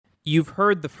You've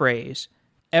heard the phrase,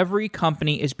 every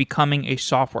company is becoming a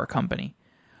software company.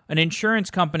 An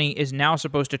insurance company is now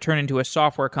supposed to turn into a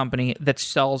software company that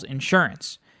sells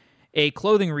insurance. A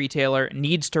clothing retailer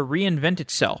needs to reinvent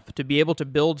itself to be able to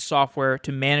build software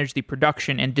to manage the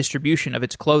production and distribution of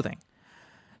its clothing.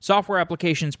 Software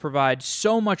applications provide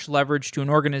so much leverage to an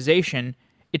organization,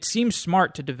 it seems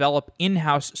smart to develop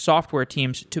in-house software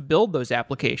teams to build those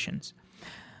applications.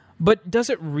 But does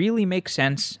it really make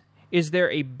sense? Is there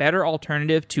a better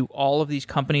alternative to all of these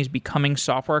companies becoming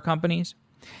software companies?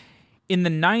 In the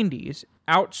 90s,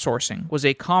 outsourcing was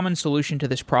a common solution to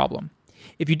this problem.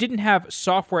 If you didn't have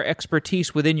software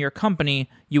expertise within your company,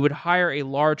 you would hire a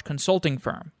large consulting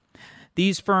firm.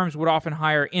 These firms would often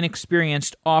hire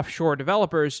inexperienced offshore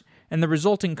developers, and the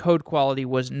resulting code quality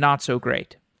was not so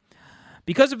great.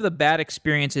 Because of the bad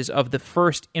experiences of the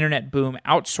first internet boom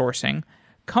outsourcing,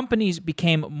 companies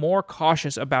became more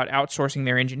cautious about outsourcing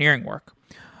their engineering work,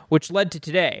 which led to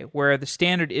today, where the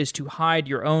standard is to hide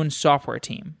your own software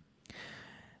team.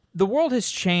 The world has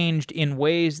changed in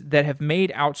ways that have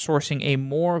made outsourcing a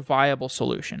more viable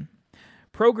solution.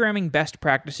 Programming best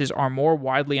practices are more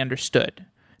widely understood.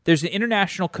 There's an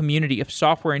international community of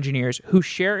software engineers who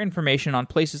share information on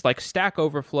places like Stack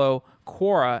Overflow,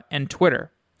 Quora, and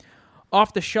Twitter.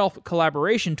 Off-the-shelf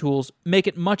collaboration tools make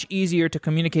it much easier to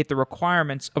communicate the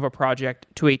requirements of a project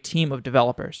to a team of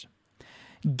developers.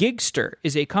 Gigster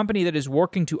is a company that is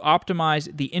working to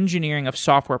optimize the engineering of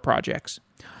software projects.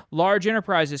 Large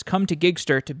enterprises come to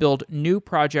Gigster to build new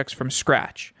projects from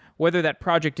scratch, whether that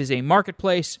project is a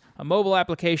marketplace, a mobile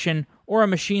application, or a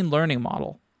machine learning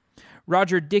model.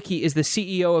 Roger Dickey is the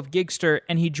CEO of Gigster,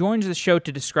 and he joins the show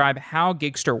to describe how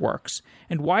Gigster works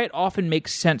and why it often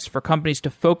makes sense for companies to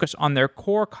focus on their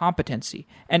core competency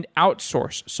and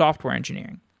outsource software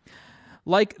engineering.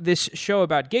 Like this show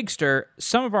about Gigster,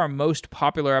 some of our most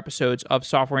popular episodes of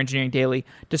Software Engineering Daily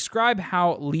describe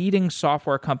how leading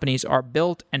software companies are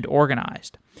built and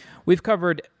organized. We've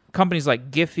covered companies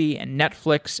like Giphy and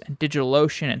Netflix and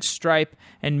DigitalOcean and Stripe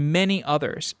and many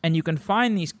others, and you can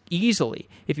find these easily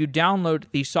if you download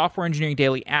the Software Engineering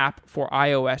Daily app for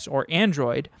iOS or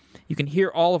Android. You can hear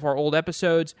all of our old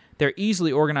episodes. They're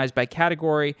easily organized by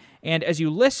category. And as you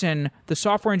listen, the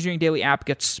Software Engineering Daily app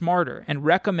gets smarter and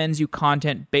recommends you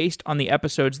content based on the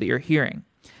episodes that you're hearing.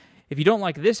 If you don't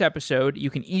like this episode, you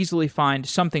can easily find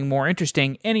something more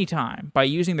interesting anytime by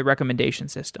using the recommendation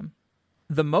system.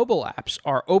 The mobile apps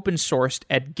are open sourced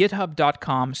at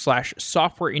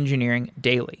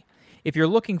github.com/softwareengineeringdaily. If you're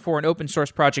looking for an open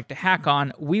source project to hack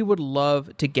on, we would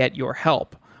love to get your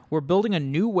help. We're building a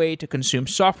new way to consume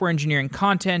software engineering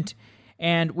content,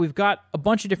 and we've got a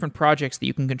bunch of different projects that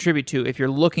you can contribute to if you're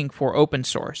looking for open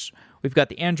source. We've got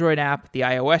the Android app, the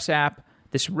iOS app,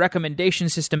 this recommendation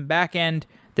system backend,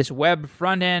 this web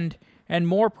front end, and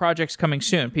more projects coming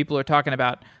soon. People are talking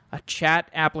about a chat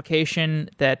application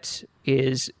that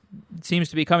seems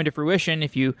to be coming to fruition.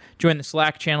 If you join the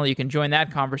Slack channel, you can join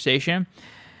that conversation.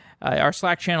 Our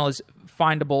Slack channel is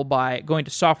findable by going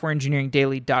to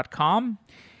softwareengineeringdaily.com.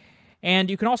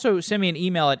 And you can also send me an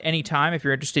email at any time if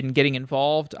you're interested in getting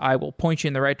involved. I will point you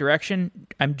in the right direction.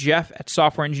 I'm Jeff at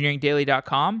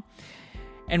softwareengineeringdaily.com.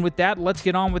 And with that, let's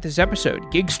get on with this episode.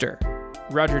 Gigster.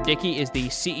 Roger Dickey is the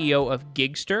CEO of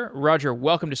Gigster. Roger,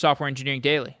 welcome to Software Engineering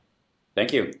Daily.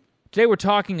 Thank you. Today we're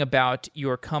talking about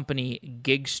your company,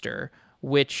 Gigster,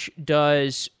 which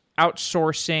does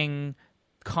outsourcing,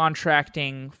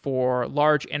 contracting for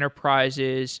large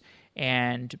enterprises,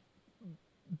 and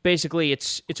basically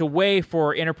it's a way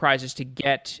for enterprises to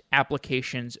get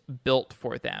applications built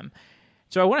for them.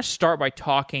 So I want to start by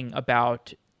talking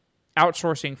about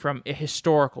outsourcing from a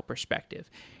historical perspective.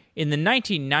 In the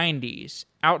 1990s,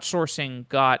 outsourcing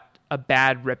got a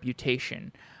bad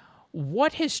reputation.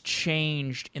 What has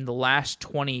changed in the last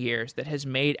 20 years that has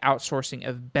made outsourcing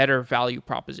a better value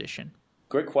proposition?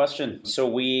 Great question. So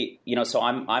I'm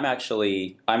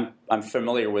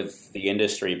familiar with the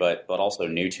industry, but also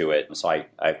new to it. So I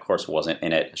of course wasn't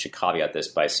in it. I should caveat this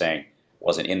by saying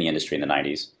wasn't in the industry in the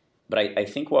 90s. But I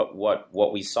think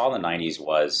what we saw in the 90s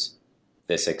was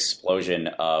this explosion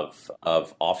of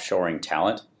offshoring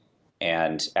talent,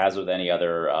 and as with any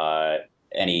other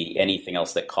anything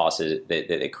else that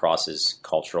crosses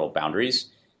cultural boundaries,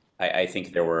 I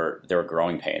think there were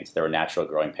growing pains. There were natural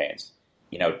growing pains.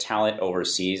 Talent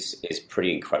overseas is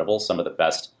pretty incredible. Some of the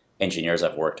best engineers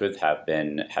I've worked with have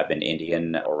been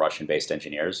Indian or Russian-based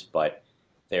engineers, but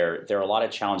there are a lot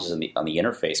of challenges on the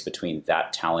interface between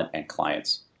that talent and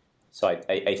clients. So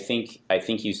I think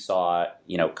you saw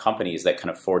companies that can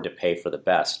afford to pay for the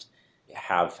best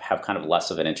have kind of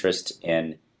less of an interest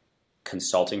in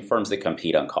consulting firms that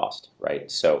compete on cost,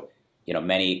 right? So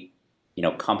many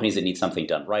companies that need something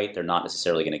done right, they're not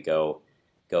necessarily going to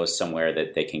go somewhere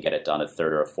that they can get it done a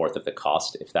third or a fourth of the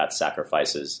cost if that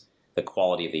sacrifices the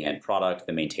quality of the end product,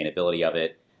 the maintainability of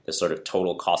it, the sort of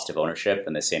total cost of ownership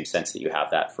in the same sense that you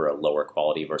have that for a lower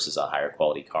quality versus a higher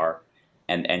quality car,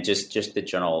 and just the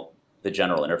general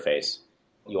interface.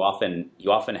 You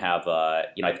often have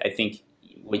I think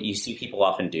what you see people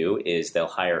often do is they'll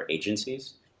hire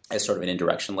agencies as sort of an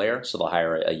indirection layer. So they'll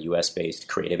hire a US based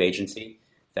creative agency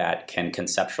that can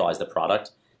conceptualize the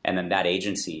product, and then that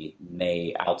agency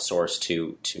may outsource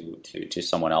to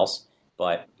someone else.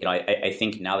 But I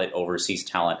think now that overseas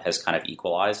talent has kind of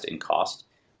equalized in cost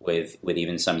with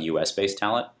even some US based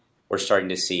talent, we're starting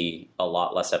to see a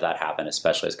lot less of that happen,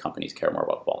 especially as companies care more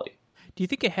about quality. Do you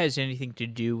think it has anything to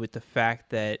do with the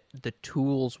fact that the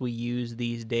tools we use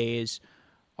these days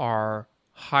are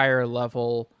higher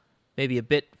level, maybe a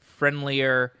bit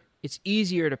friendlier? It's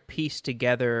easier to piece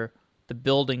together the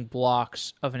building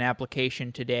blocks of an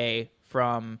application today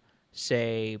from,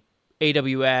 say,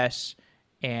 AWS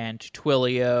and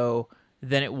Twilio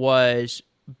than it was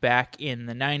back in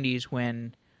the 90s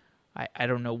when I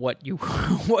don't know what you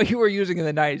what you were using in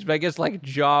the 90s, but I guess like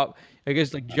Java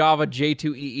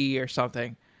J2EE or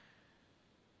something.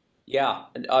 Yeah,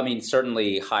 I mean,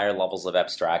 certainly higher levels of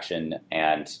abstraction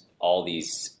and all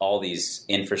these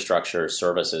infrastructure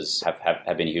services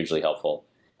have been hugely helpful.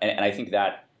 And I think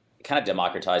that kind of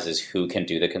democratizes who can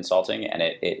do the consulting, and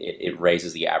it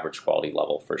raises the average quality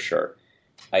level for sure.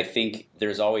 I think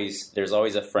there's always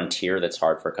a frontier that's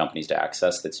hard for companies to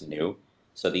access that's new.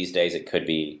 So these days it could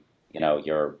be,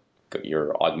 your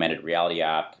augmented reality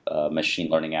app, machine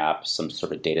learning app, some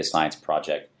sort of data science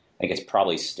project. I think it's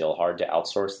probably still hard to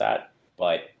outsource that,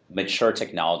 but mature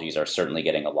technologies are certainly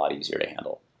getting a lot easier to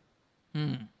handle.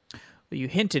 Well, you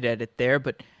hinted at it there,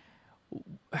 but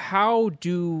how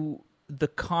do the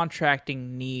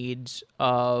contracting needs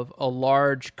of a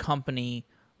large company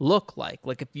look like?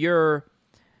 Like if you're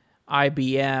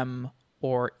IBM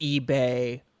or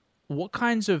eBay, what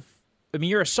kinds of,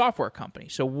 you're a software company,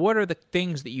 so what are the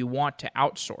things that you want to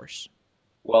outsource?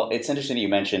 Well, it's interesting you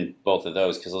mentioned both of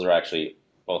those because those are actually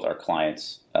both our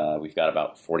clients. We've got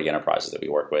about 40 enterprises that we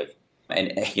work with.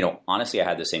 And, honestly, I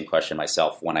had the same question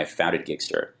myself when I founded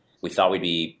Gigster. We thought we'd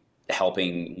be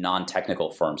helping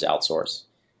non-technical firms outsource.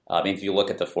 If you look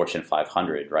at the Fortune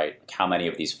 500, right, how many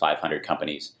of these 500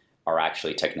 companies are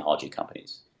actually technology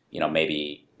companies?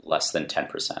 Maybe less than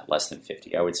 10%, less than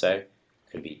 50, I would say.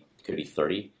 Could be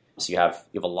 30. So you have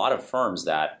a lot of firms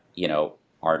that,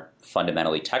 aren't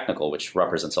fundamentally technical, which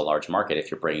represents a large market if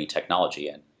you're bringing technology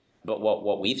in. But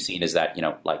what we've seen is that,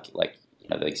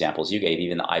 the examples you gave,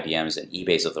 even the IBMs and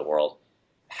eBays of the world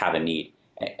have a need.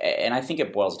 And I think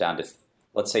it boils down to,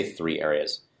 let's say, 3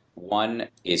 areas. One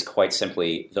is quite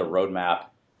simply the roadmap.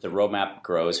 The roadmap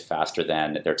grows faster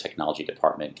than their technology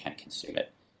department can consume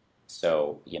it.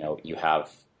 So, you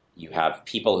have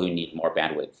people who need more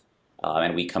bandwidth.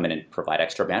 And we come in and provide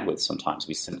extra bandwidth sometimes.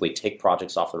 We simply take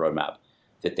projects off the roadmap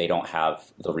that they don't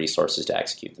have the resources to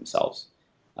execute themselves.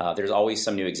 There's always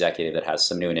some new executive that has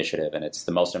some new initiative, and it's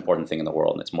the most important thing in the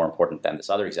world, and it's more important than this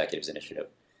other executive's initiative.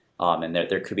 And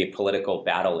there could be a political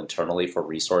battle internally for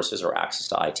resources or access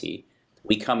to IT.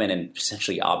 We come in and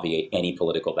essentially obviate any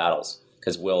political battles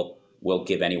because we'll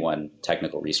give anyone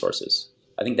technical resources.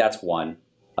 I think that's one.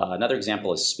 Another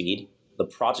example is speed. The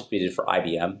project we did for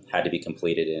IBM had to be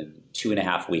completed in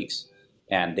 2.5 weeks,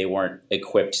 and they weren't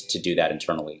equipped to do that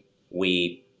internally.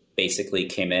 We basically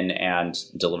came in and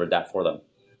delivered that for them.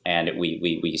 And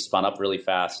we spun up really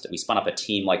fast. We spun up a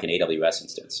team like an AWS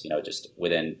instance, just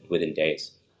within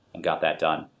days, and got that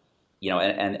done.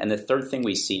 And the third thing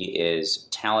we see is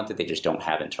talent that they just don't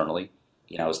have internally.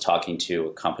 I was talking to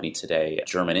a company today, a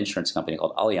German insurance company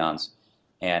called Allianz,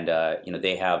 and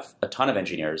they have a ton of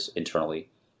engineers internally,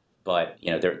 but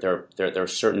there are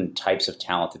certain types of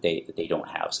talent that they don't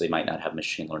have, so they might not have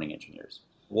machine learning engineers.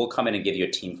 We'll come in and give you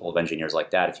a team full of engineers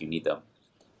like that if you need them.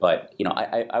 But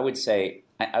I would say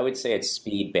it's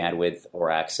speed, bandwidth,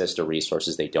 or access to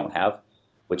resources they don't have,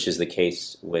 which is the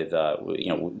case with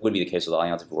would be the case with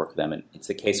Allianz if we work with them, and it's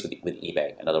the case with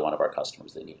eBay, another one of our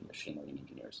customers. They need machine learning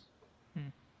engineers.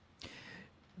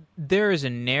 There is a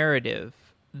narrative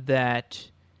that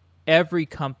every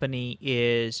company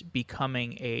is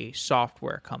becoming a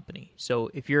software company. So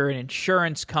if you're an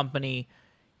insurance company,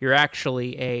 you're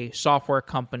actually a software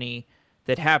company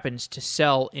that happens to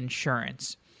sell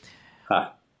insurance.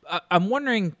 I'm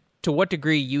wondering to what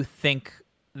degree you think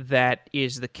that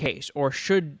is the case, or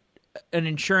should an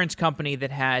insurance company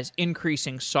that has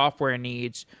increasing software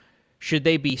needs, should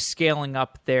they be scaling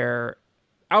up their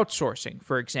outsourcing,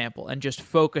 for example, and just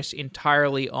focus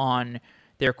entirely on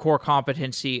their core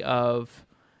competency of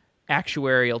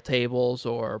actuarial tables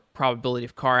or probability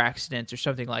of car accidents or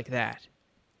something like that.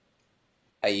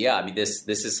 Yeah, I mean this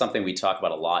is something we talk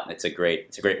about a lot, and it's a great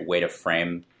way to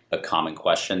frame a common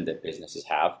question that businesses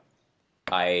have.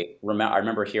 I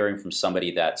remember hearing from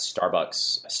somebody that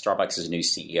Starbucks' new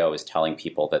CEO is telling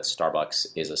people that Starbucks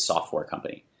is a software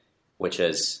company, which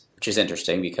is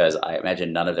interesting because I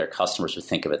imagine none of their customers would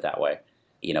think of it that way.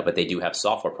 But they do have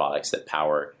software products that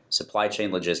power supply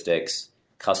chain logistics,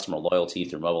 customer loyalty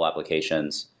through mobile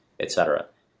applications, et cetera.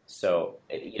 So,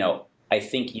 I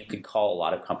think you could call a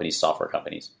lot of companies software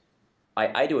companies.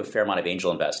 I do a fair amount of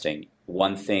angel investing.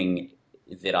 One thing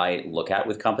that I look at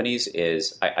with companies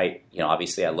is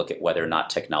obviously I look at whether or not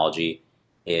technology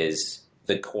is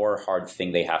the core hard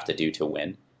thing they have to do to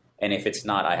win. And if it's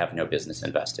not, I have no business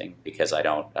investing because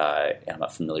I'm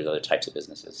not familiar with other types of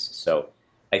businesses. So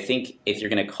I think if you're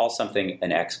going to call something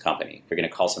an X company, if you're going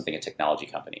to call something a technology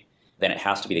company, then it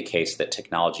has to be the case that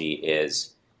technology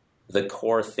is the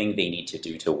core thing they need to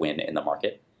do to win in the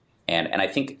market. And I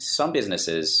think some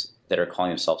businesses that are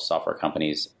calling themselves software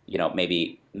companies,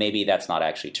 maybe that's not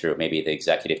actually true. Maybe the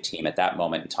executive team at that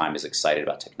moment in time is excited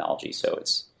about technology. So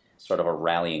it's sort of a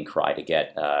rallying cry to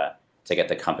get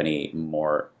the company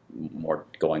more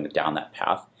going down that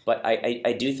path. But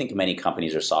I do think many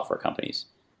companies are software companies.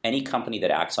 Any company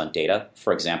that acts on data,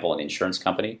 for example, an insurance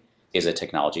company, is a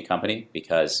technology company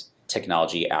because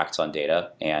technology acts on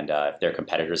data. And if their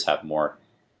competitors have more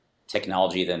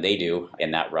technology than they do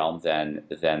in that realm, then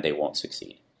they won't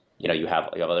succeed. You have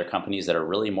other companies that are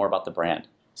really more about the brand.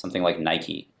 Something like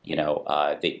Nike,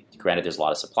 granted there's a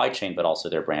lot of supply chain, but also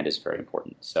their brand is very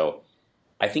important. So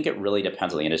I think it really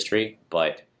depends on the industry,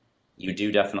 but you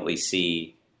do definitely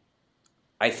see,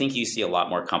 I think you see a lot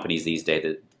more companies these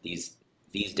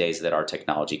days that are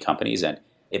technology companies, and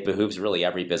it behooves really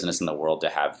every business in the world to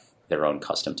have their own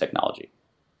custom technology.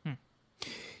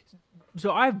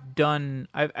 So I've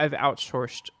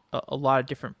outsourced a lot of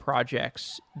different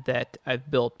projects that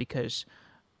I've built because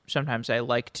sometimes I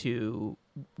like to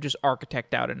just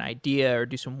architect out an idea or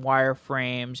do some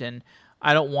wireframes, and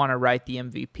I don't want to write the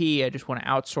MVP. I just want to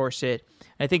outsource it.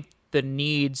 And I think the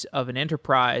needs of an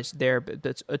enterprise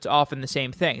it's often the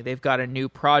same thing. They've got a new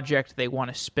project they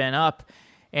want to spin up,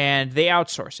 and they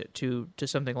outsource it to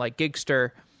something like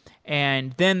Gigster,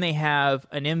 and then they have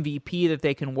an MVP that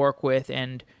they can work with,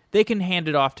 and they can hand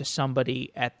it off to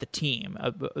somebody at the team,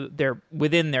 they're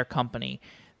within their company,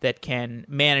 that can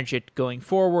manage it going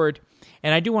forward.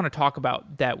 And I do want to talk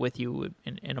about that with you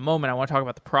in a moment. I want to talk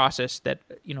about the process that,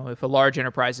 if a large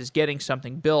enterprise is getting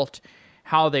something built,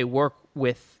 how they work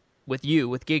with you,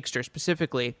 with Gigster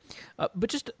specifically. But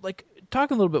just like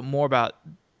talking a little bit more about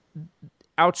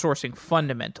outsourcing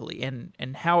fundamentally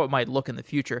and how it might look in the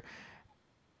future.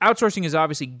 Outsourcing is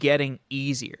obviously getting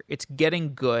easier. It's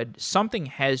getting good. Something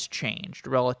has changed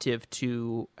relative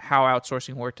to how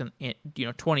outsourcing worked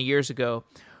 20 years ago,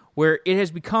 where it has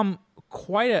become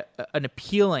quite an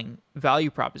appealing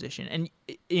value proposition. And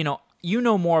you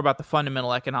know more about the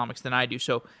fundamental economics than I do,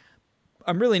 so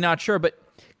I'm really not sure. But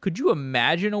could you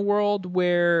imagine a world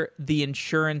where the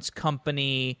insurance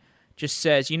company just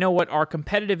says, you know what, our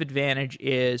competitive advantage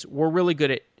is we're really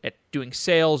good at doing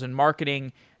sales and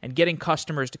marketing and getting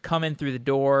customers to come in through the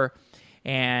door,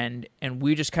 and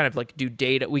we just kind of like do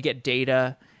data. We get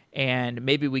data, and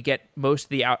maybe we get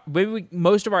most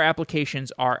of our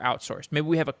applications are outsourced. Maybe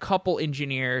we have a couple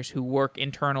engineers who work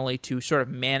internally to sort of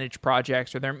manage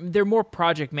projects, or they're more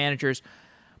project managers,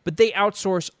 but they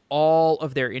outsource all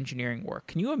of their engineering work.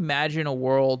 Can you imagine a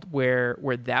world where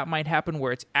that might happen,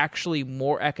 where it's actually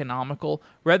more economical,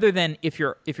 rather than if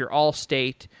you're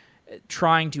Allstate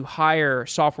trying to hire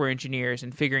software engineers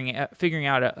and figuring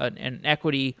out an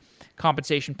equity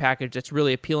compensation package that's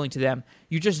really appealing to them?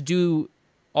 You just do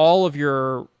all of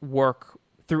your work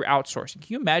through outsourcing. Can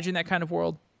you imagine that kind of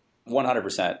world?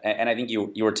 100%. And I think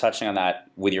you were touching on that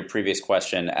with your previous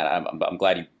question, and I'm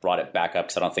glad you brought it back up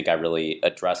because I don't think I really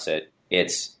addressed it.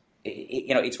 It's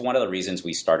one of the reasons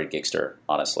we started Gigster,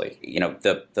 honestly.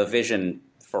 The vision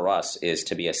for us is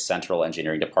to be a central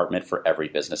engineering department for every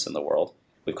business in the world.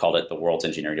 We've called it the world's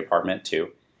engineering department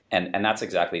too. And that's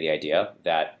exactly the idea,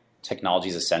 that technology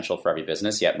is essential for every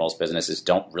business, yet most businesses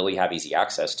don't really have easy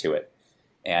access to it.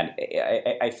 And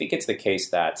I think it's the case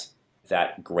that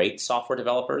great software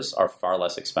developers are far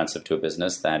less expensive to a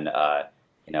business than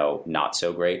not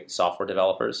so great software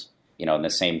developers, in the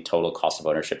same total cost of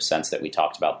ownership sense that we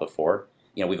talked about before.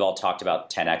 We've all talked about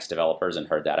 10x developers and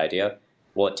heard that idea.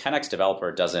 Well, a 10x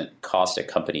developer doesn't cost a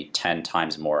company 10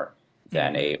 times more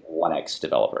than a 1x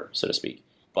developer, so to speak.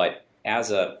 But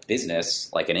as a business,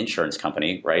 like an insurance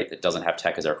company, right, that doesn't have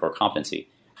tech as their core competency,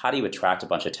 how do you attract a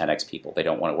bunch of 10x people? They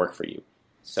don't want to work for you.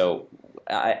 So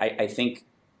I think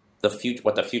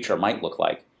what the future might look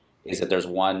like is that there's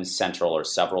one central or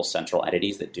several central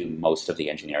entities that do most of the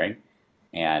engineering,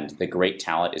 and the great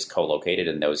talent is co-located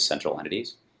in those central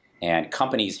entities. And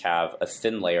companies have a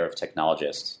thin layer of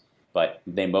technologists, but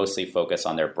they mostly focus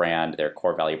on their brand, their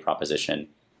core value proposition.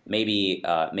 Maybe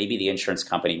the insurance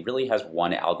company really has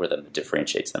one algorithm that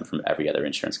differentiates them from every other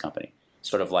insurance company.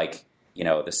 Sort of like,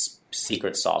 the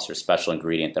secret sauce or special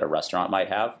ingredient that a restaurant might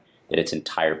have that its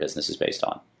entire business is based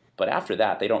on. But after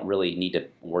that, they don't really need to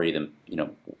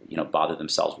bother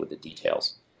themselves with the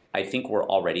details. I think we're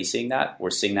already seeing that. We're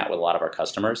seeing that with a lot of our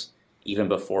customers. Even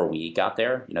before we got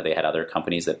there, they had other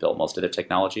companies that built most of their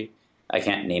technology. I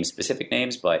can't name specific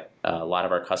names, but a lot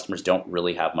of our customers don't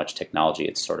really have much technology.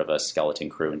 It's sort of a skeleton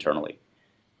crew internally.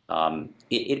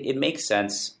 It makes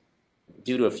sense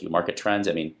due to a few market trends.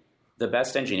 I mean, the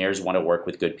best engineers want to work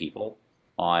with good people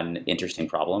on interesting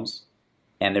problems,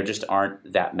 and there just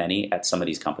aren't that many at some of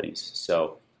these companies.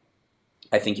 So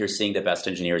I think you're seeing the best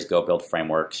engineers go build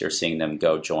frameworks. You're seeing them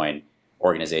go join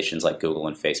organizations like Google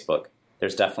and Facebook.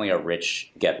 There's definitely a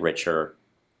rich, get richer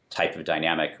type of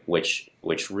dynamic, which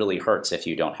really hurts if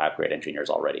you don't have great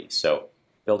engineers already. So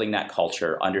building that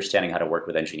culture, understanding how to work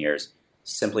with engineers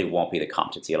simply won't be the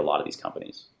competency at a lot of these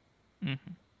companies.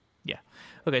 Mm-hmm. Yeah.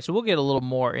 Okay, so we'll get a little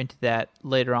more into that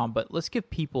later on, but let's give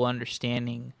people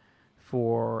understanding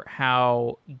for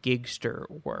how Gigster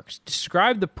works.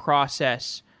 Describe the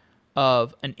process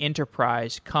of an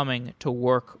enterprise coming to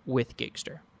work with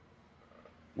Gigster.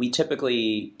 We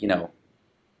typically,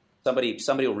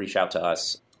 somebody will reach out to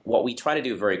us. What we try to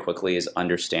do very quickly is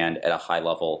understand at a high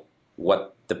level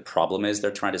what the problem is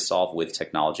they're trying to solve with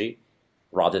technology,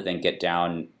 rather than get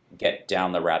down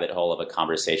the rabbit hole of a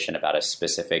conversation about a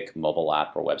specific mobile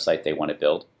app or website they want to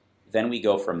build. Then we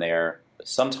go from there.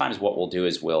 Sometimes what we'll do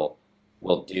is we'll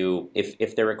do,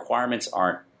 if their requirements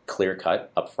aren't clear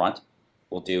cut up front,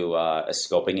 we'll do a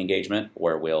scoping engagement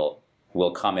where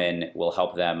we'll come in, we'll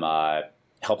help them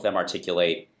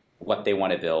articulate what they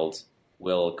want to build.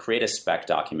 We'll create a spec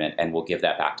document and we'll give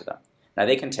that back to them. Now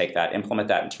they can take that, implement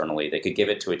that internally. They could give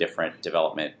it to a different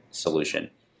development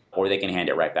solution, or they can hand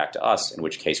it right back to us, in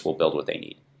which case we'll build what they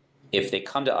need. If they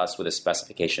come to us with a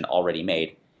specification already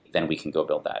made, then we can go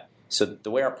build that. So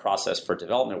the way our process for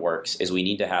development works is we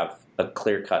need to have a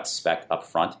clear-cut spec up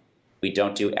front. We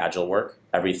don't do agile work.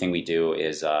 Everything we do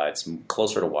is it's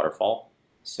closer to waterfall.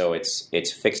 So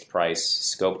it's fixed price,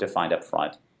 scope defined up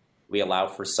front. We allow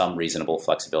for some reasonable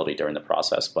flexibility during the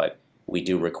process, but we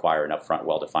do require an upfront,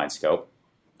 well-defined scope.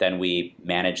 Then we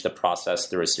manage the process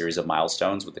through a series of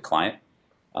milestones with the client.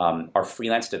 Our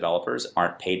freelance developers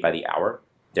aren't paid by the hour.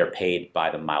 They're paid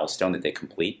by the milestone that they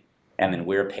complete. And then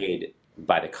we're paid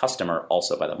by the customer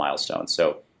also by the milestone.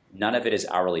 So none of it is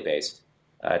hourly based.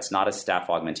 It's not a staff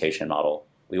augmentation model.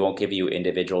 We won't give you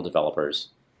individual developers.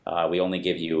 We only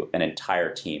give you an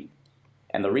entire team.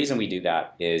 And the reason we do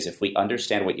that is if we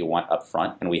understand what you want up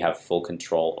front and we have full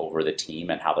control over the team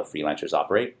and how the freelancers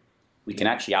operate, we can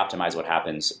actually optimize what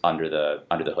happens under the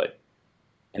hood.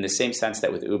 In the same sense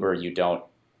that with Uber,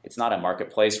 it's not a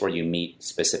marketplace where you meet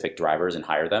specific drivers and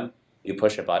hire them. You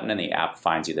push a button and the app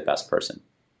finds you the best person.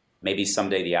 Maybe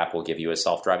someday the app will give you a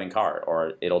self-driving car,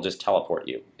 or it'll just teleport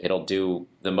you. It'll do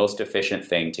the most efficient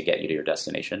thing to get you to your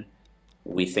destination.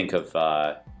 We think of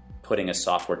putting a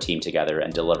software team together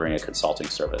and delivering a consulting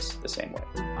service the same way.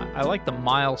 I like the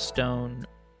milestone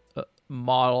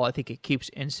model. I think it keeps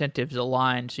incentives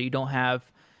aligned so you don't have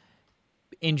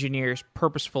engineers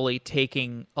purposefully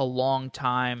taking a long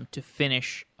time to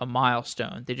finish a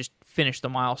milestone. They just finish the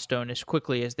milestone as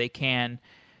quickly as they can,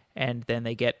 and then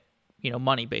they get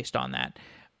money based on that.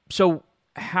 So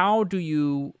how do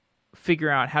you figure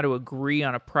out how to agree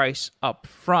on a price up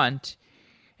front?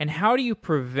 And how do you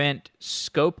prevent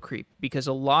scope creep? Because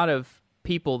a lot of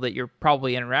people that you're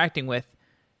probably interacting with,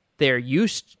 they're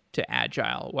used to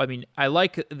agile. I mean, I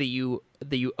like that you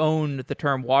own the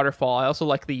term waterfall. I also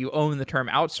like that you own the term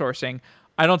outsourcing.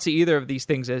 I don't see either of these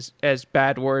things as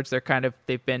bad words.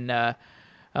 They've been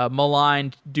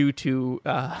maligned due to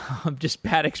just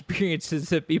bad experiences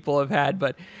that people have had.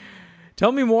 But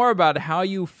tell me more about how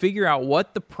you figure out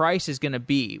what the price is going to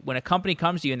be. When a company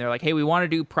comes to you and they're like, hey, we want to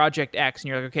do project X, and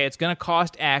you're like, okay, it's going to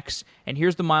cost X, and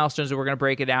here's the milestones that we're going to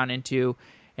break it down into,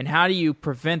 and how do you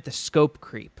prevent the scope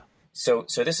creep? So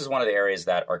this is one of the areas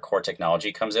that our core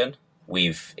technology comes in.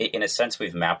 In a sense,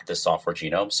 we've mapped the software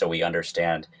genome, so we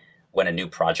understand when a new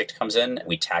project comes in,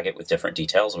 we tag it with different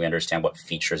details, and we understand what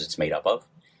features it's made up of.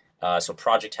 So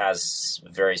project has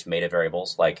various meta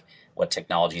variables like what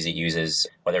technologies it uses,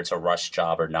 whether it's a rush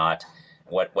job or not,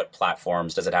 what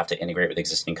platforms does it have to integrate with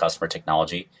existing customer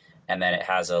technology. And then it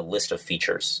has a list of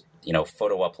features,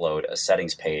 photo upload, a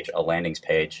settings page, a landings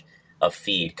page, a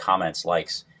feed, comments,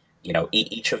 likes.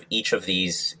 Each of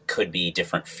these could be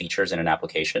different features in an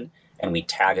application, and we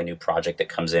tag a new project that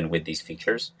comes in with these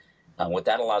features. What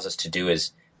that allows us to do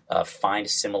is find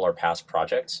similar past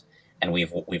projects, and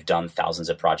we've done thousands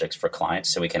of projects for clients,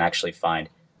 so we can actually find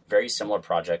very similar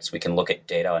projects. We can look at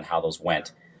data and how those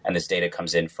went, and this data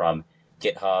comes in from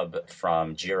GitHub,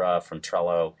 from Jira, from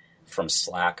Trello, from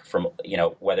Slack, from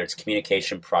whether it's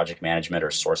communication, project management,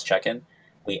 or source check-in.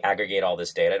 We aggregate all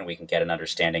this data, and we can get an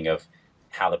understanding of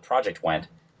how the project went,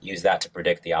 use that to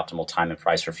predict the optimal time and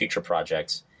price for future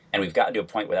projects. And we've gotten to a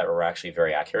point where we're actually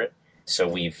very accurate. So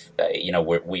we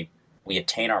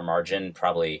attain our margin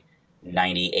probably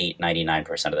 98,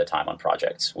 99% of the time on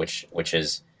projects, which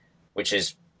is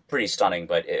pretty stunning,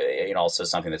 but also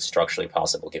something that's structurally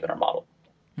possible given our model.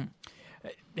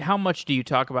 How much do you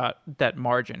talk about that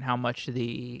margin? How much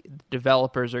the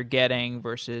developers are getting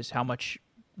versus how much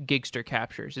Gigster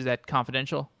captures? Is that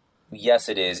confidential? Yes,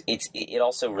 it is. It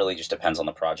also really just depends on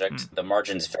the project. The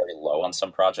margin's very low on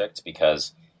some projects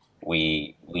because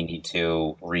we need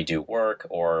to redo work,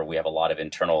 or we have a lot of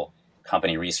internal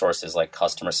company resources like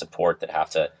customer support that have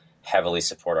to heavily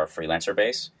support our freelancer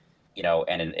base.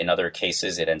 And in other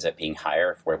cases, it ends up being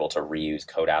higher if we're able to reuse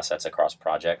code assets across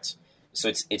projects. So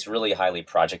it's really highly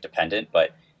project dependent,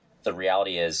 but the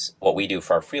reality is what we do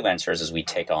for our freelancers is we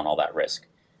take on all that risk.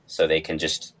 So they can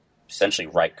just essentially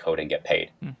write code and get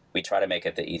paid. We try to make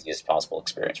it the easiest possible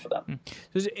experience for them. So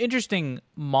there's an interesting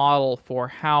model for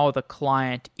how the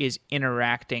client is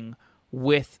interacting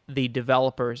with the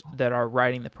developers that are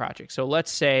writing the project. So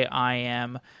let's say I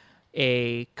am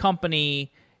a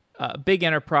company, big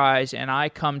enterprise, and I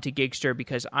come to Gigster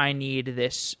because I need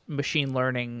this machine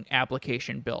learning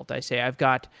application built. I say, I've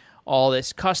got all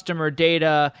this customer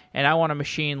data, and I want a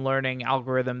machine learning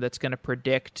algorithm that's going to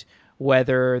predict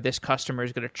whether this customer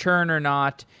is going to churn or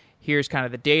not. Here's kind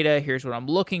of the data. Here's what I'm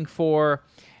looking for.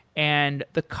 And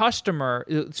the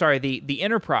the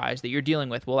enterprise that you're dealing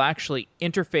with will actually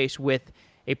interface with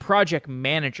a project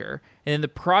manager, and then the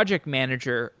project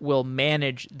manager will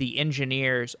manage the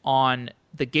engineers on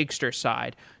the Gigster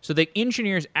side. So the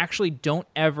engineers actually don't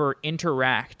ever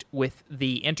interact with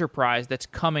the enterprise that's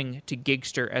coming to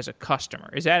Gigster as a customer.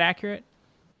 Is that accurate?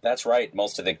 That's right.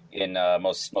 Most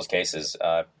cases,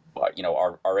 our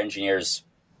engineers,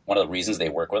 one of the reasons they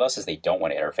work with us is they don't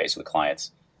want to interface with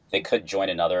clients. They could join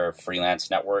another freelance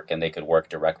network and they could work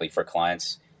directly for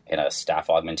clients in a staff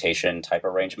augmentation type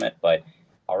arrangement. But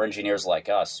our engineers like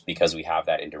us because we have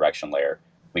that indirection layer.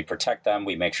 We protect them.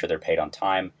 We make sure they're paid on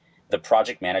time. The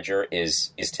project manager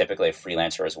is typically a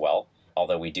freelancer as well,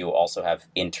 although we do also have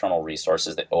internal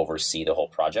resources that oversee the whole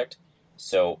project.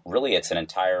 So really, it's an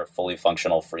entire fully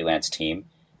functional freelance team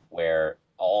where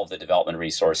all of the development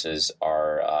resources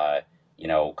are,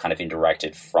 kind of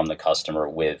indirected from the customer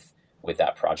with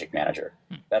that project manager.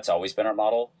 That's always been our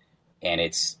model, and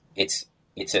it's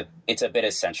a bit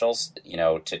essential,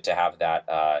 to have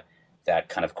that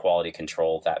kind of quality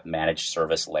control, that managed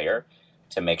service layer,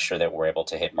 to make sure that we're able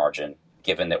to hit margin,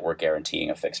 given that we're guaranteeing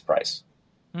a fixed price.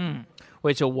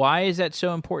 Wait, so why is that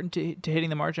so important to hitting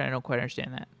the margin? I don't quite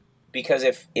understand that. Because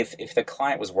if the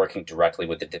client was working directly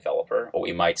with the developer, what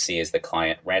we might see is the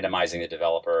client randomizing the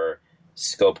developer,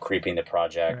 scope creeping the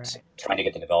project, right, trying to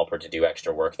get the developer to do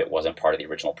extra work that wasn't part of the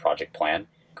original project plan.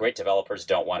 Great developers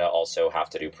don't want to also have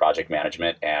to do project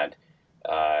management and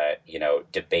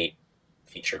debate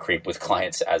feature creep with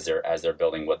clients as they're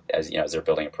building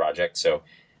a project. So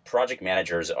project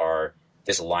managers are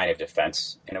this line of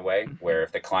defense in a way, where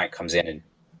if the client comes in and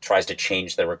tries to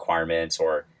change the requirements,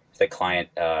 or if the client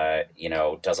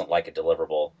doesn't like a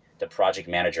deliverable, the project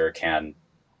manager can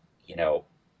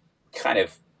kind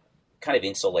of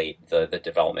insulate the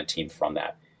development team from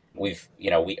that.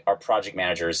 Our project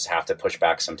managers have to push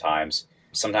back sometimes.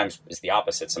 Sometimes it's the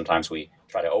opposite. Sometimes we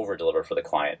try to over deliver for the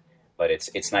client. But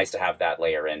it's nice to have that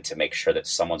layer in to make sure that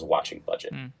someone's watching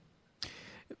budget.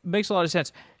 Makes a lot of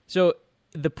sense. So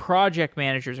the project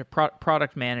managers or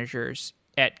product managers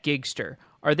at Gigster,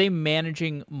 are they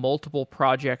managing multiple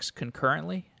projects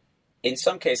concurrently? In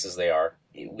some cases they are.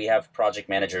 We have project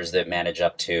managers that manage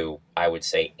up to, I would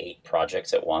say, 8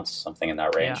 projects at once, something in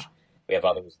that range. Yeah. We have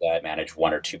others that manage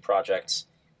 1 or 2 projects,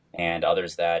 and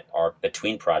others that are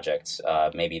between projects.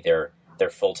 Maybe their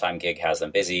full-time gig has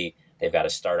them busy. They've got a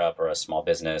startup or a small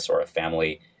business or a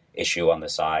family issue on the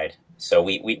side. So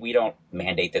we don't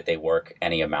mandate that they work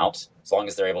any amount. As long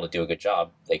as they're able to do a good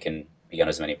job, they can be on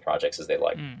as many projects as they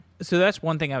like. So that's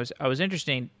one thing I was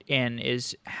interested in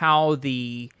is how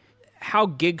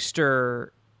Gigster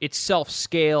itself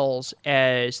scales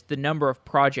as the number of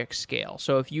projects scale.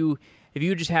 So if you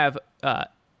just have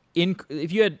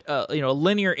if you had a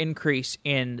linear increase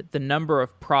in the number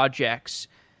of projects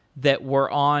that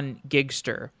were on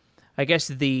Gigster, I guess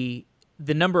the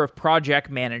number of project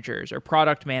managers or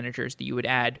product managers that you would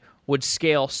add would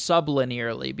scale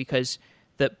sublinearly, because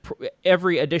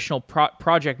every additional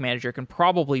project manager can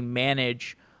probably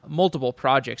manage multiple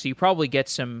projects. So you probably get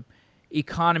some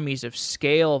economies of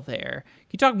scale there. Can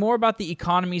you talk more about the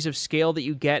economies of scale that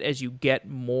you get as you get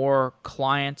more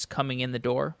clients coming in the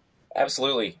door?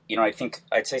 Absolutely. I think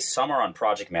I'd say some are on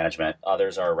project management,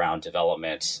 others are around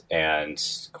development and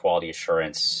quality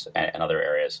assurance and other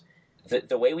areas.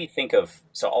 The way we think of,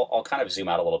 so I'll kind of zoom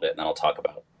out a little bit and then I'll talk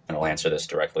about, and I'll answer this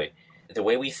directly. The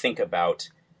way we think about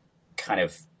kind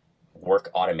of work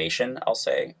automation, I'll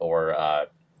say, or,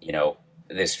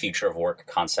 this future of work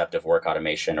concept of work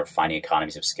automation or finding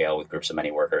economies of scale with groups of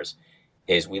many workers,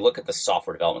 is we look at the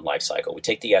software development lifecycle. We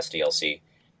take the SDLC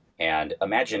and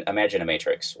imagine a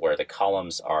matrix where the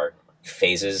columns are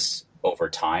phases over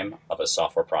time of a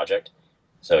software project.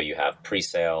 So you have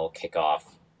pre-sale, kickoff,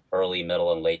 early,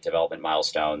 middle, and late development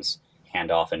milestones,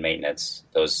 handoff, and maintenance.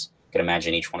 Those, you can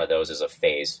imagine each one of those as a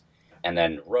phase. And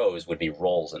then rows would be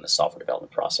roles in the software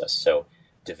development process. So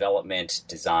development,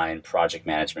 design, project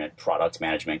management, product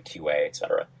management, QA,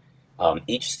 etc.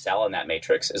 Each cell in that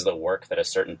matrix is the work that a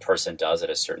certain person does at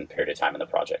a certain period of time in the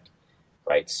project,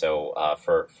 right? So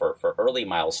for early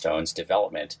milestones,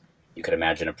 development, you could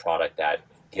imagine a product that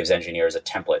gives engineers a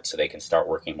template so they can start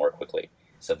working more quickly.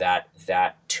 So that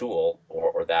tool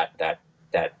or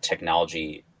that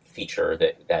technology feature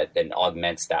that then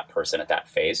augments that person at that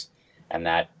phase, and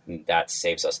that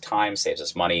saves us time, saves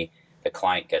us money. The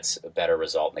client gets a better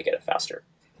result and they get it faster.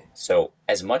 So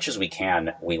as much as we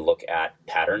can, we look at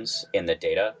patterns in the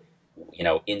data,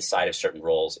 inside of certain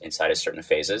roles, inside of certain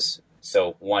phases.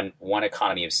 So one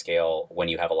economy of scale when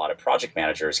you have a lot of project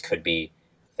managers could be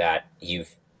that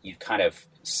you've kind of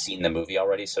seen the movie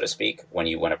already, so to speak, when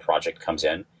a project comes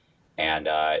in and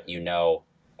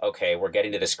okay, we're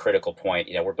getting to this critical point.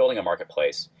 We're building a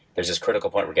marketplace. There's this critical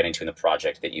point we're getting to in the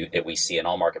project that we see in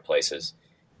all marketplaces.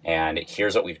 And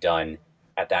here's what we've done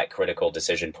at that critical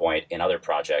decision point in other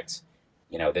projects.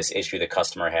 This issue the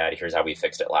customer had, here's how we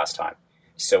fixed it last time.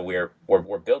 So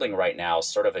we're building right now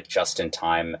sort of a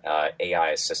just-in-time AI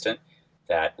assistant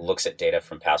that looks at data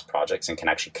from past projects and can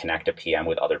actually connect a PM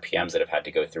with other PMs that have had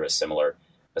to go through a similar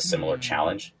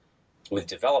challenge. With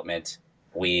development,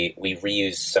 we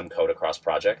reuse some code across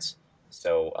projects.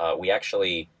 So we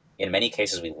actually, in many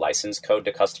cases, we license code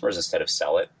to customers instead of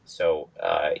sell it. So,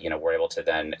 we're able to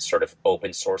then sort of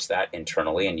open source that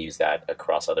internally and use that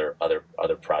across other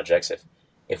projects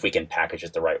if we can package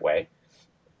it the right way.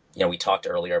 We talked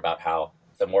earlier about how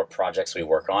the more projects we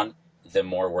work on, the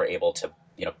more we're able to,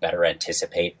 better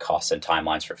anticipate costs and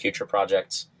timelines for future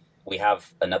projects. We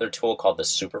have another tool called the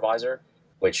supervisor,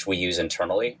 which we use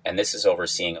internally. And this is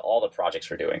overseeing all the projects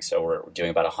we're doing. So we're doing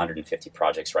about 150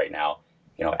 projects right now.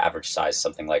 Average size,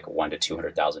 something like $100,000 to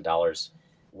 $200,000.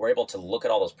 We're able to look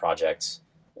at all those projects,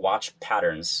 watch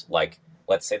patterns, like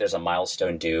let's say there's a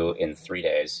milestone due in 3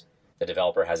 days. The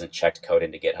developer hasn't checked code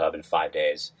into GitHub in 5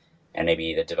 days, and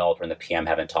maybe the developer and the PM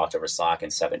haven't talked over Slack in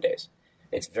 7 days.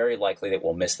 It's very likely that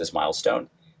we'll miss this milestone,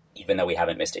 even though we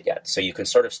haven't missed it yet. So you can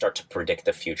sort of start to predict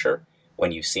the future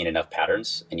when you've seen enough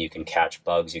patterns, and you can catch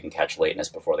bugs, you can catch lateness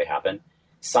before they happen.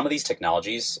 Some of these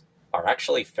technologies are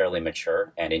actually fairly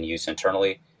mature and in use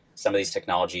internally. Some of these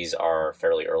technologies are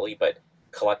fairly early, but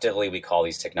collectively we call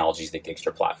these technologies the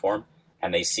Gigster platform,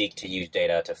 and they seek to use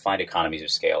data to find economies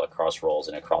of scale across roles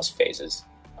and across phases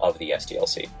of the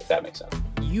SDLC, if that makes sense.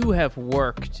 You have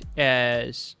worked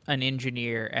as an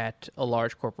engineer at a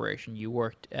large corporation. You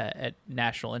worked at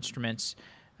National Instruments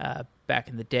back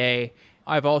in the day.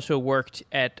 I've also worked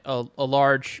at a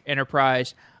large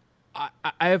enterprise.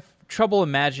 I have trouble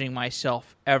imagining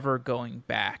myself ever going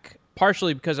back,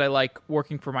 partially because I like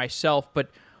working for myself, but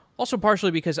also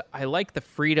partially because I like the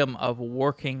freedom of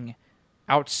working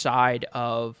outside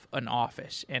of an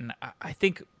office. And I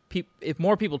think if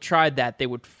more people tried that, they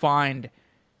would find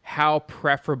how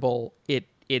preferable it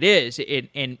is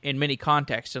in many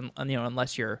contexts. And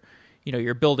unless you're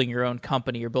building your own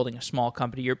company, you're building a small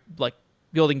company, you're like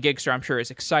building Gigster, I'm sure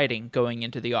is exciting going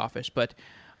into the office. But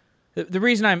the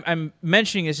reason I'm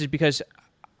mentioning this is because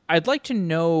I'd like to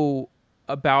know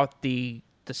about the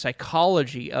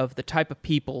psychology of the type of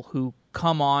people who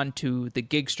come on to the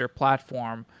Gigster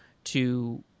platform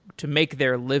to make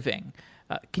their living.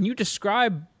 Can you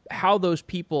describe how those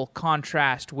people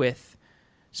contrast with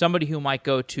somebody who might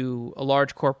go to a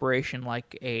large corporation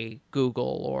like a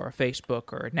Google or a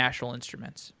Facebook or National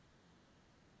Instruments.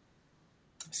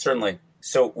 Certainly.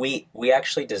 So we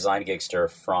actually designed Gigster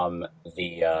from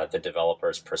the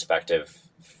developer's perspective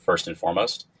first and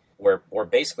foremost. We're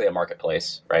basically a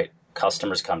marketplace, right?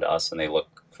 Customers come to us and they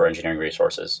look for engineering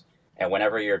resources. And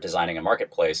whenever you're designing a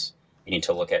marketplace, you need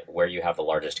to look at where you have the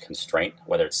largest constraint,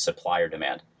 whether it's supply or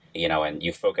demand, and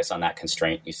you focus on that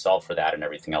constraint, you solve for that, and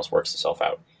everything else works itself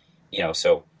out.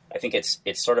 So I think it's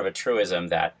sort of a truism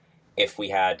that if we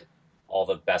had all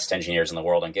the best engineers in the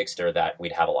world on Gigster, that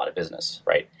we'd have a lot of business,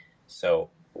 right? So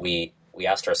we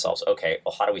asked ourselves, okay,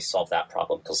 well, how do we solve that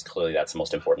problem? Because clearly that's the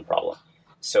most important problem.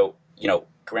 So,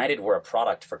 granted, we're a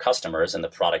product for customers, and the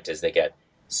product is they get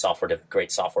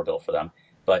great software built for them,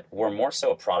 but we're more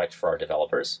so a product for our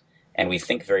developers. And we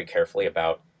think very carefully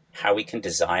about how we can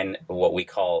design what we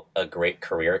call a great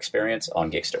career experience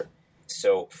on Gigster.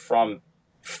 So from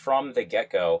the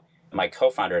get-go, my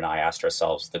co-founder and I asked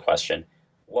ourselves the question,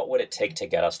 what would it take to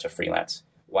get us to freelance?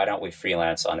 Why don't we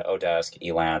freelance on Odesk,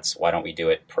 Elance? Why don't we do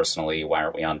it personally? Why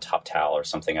aren't we on TopTal or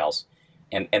something else?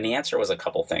 And the answer was a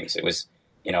couple things. It was,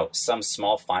 some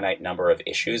small finite number of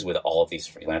issues with all of these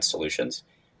freelance solutions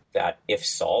that if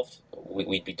solved,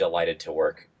 we'd be delighted to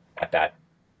work at that.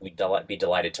 We'd be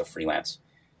delighted to freelance.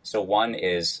 So one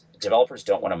is developers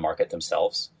don't want to market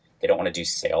themselves. They don't want to do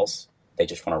sales. They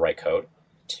just want to write code.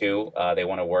 Two, they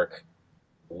want to work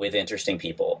with interesting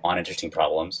people on interesting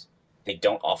problems. They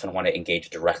don't often want to engage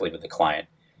directly with the client.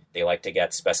 They like to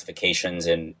get specifications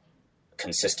in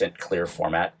consistent, clear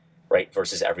format, right?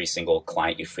 Versus every single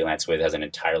client you freelance with has an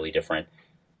entirely different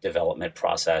development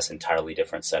process, entirely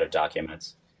different set of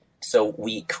documents. So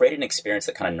we created an experience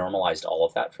that kind of normalized all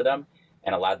of that for them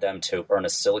and allowed them to earn a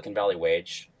Silicon Valley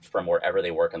wage from wherever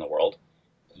they work in the world,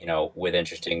 with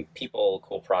interesting people,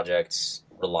 cool projects,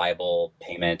 reliable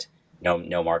payment,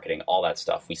 no marketing, all that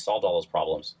stuff. We solved all those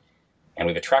problems, and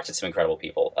we've attracted some incredible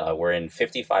people. We're in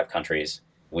 55 countries.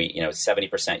 We,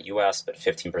 70% US, but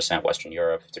 15% Western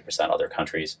Europe, 50% other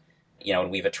countries.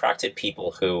 And we've attracted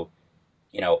people who,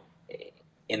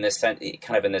 in the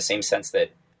same sense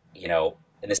that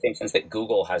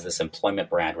Google has this employment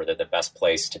brand where they're the best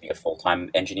place to be a full-time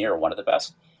engineer, or one of the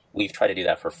best. We've tried to do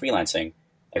that for freelancing.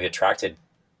 And we've attracted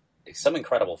some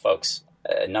incredible folks.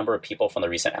 A number of people from the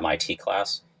recent MIT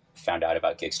class found out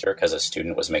about Gigster because a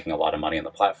student was making a lot of money on the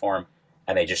platform,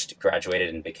 and they just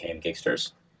graduated and became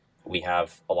Gigsters. We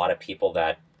have a lot of people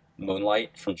that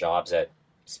moonlight from jobs at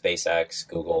SpaceX,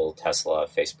 Google, Tesla,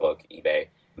 Facebook, eBay,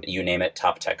 you name it,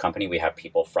 top tech company. We have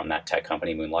people from that tech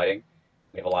company moonlighting.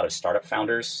 We have a lot of startup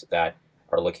founders that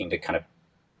are looking to kind of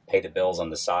pay the bills on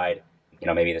the side.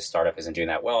 Maybe the startup isn't doing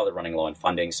that well. They're running low on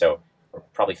funding. So we're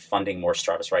probably funding more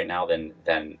startups right now than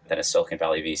a Silicon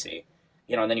Valley VC.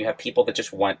 And then you have people that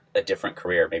just want a different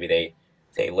career. Maybe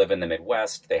they live in the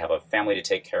Midwest. They have a family to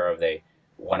take care of. They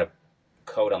want to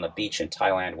code on the beach in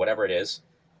Thailand, whatever it is.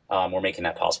 We're making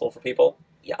that possible for people.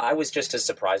 Yeah, I was just as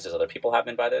surprised as other people have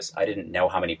been by this. I didn't know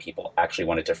how many people actually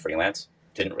wanted to freelance.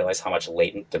 Didn't realize how much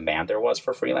latent demand there was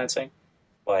for freelancing.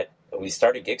 But we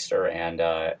started Gigster,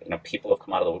 and people have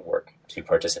come out of the woodwork to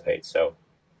participate. So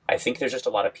I think there's just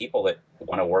a lot of people that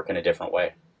want to work in a different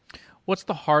way. What's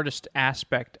the hardest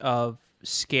aspect of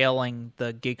scaling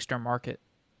the Gigster market?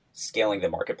 Scaling the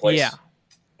marketplace? Yeah.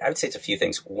 I would say it's a few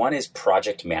things. One is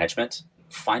project management.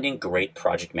 Finding great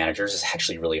project managers is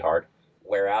actually really hard.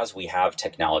 Whereas we have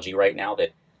technology right now that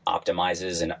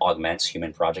optimizes and augments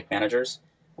human project managers,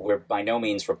 we're by no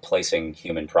means replacing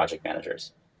human project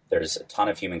managers. There's a ton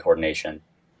of human coordination.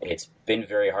 It's been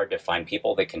very hard to find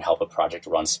people that can help a project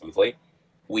run smoothly.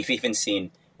 We've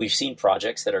seen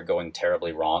projects that are going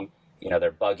terribly wrong.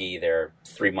 They're buggy, they're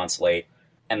 3 months late,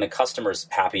 and the customer's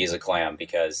happy as a clam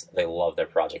because they love their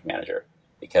project manager,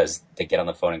 because they get on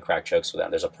the phone and crack jokes with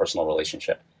them. There's a personal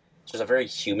relationship. So there's a very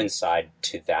human side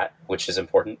to that, which is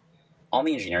important. On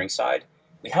the engineering side,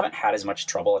 we haven't had as much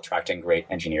trouble attracting great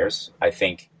engineers. I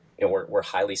think we're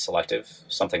highly selective,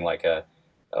 something like a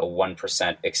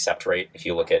 1% accept rate if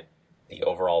you look at the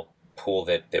overall pool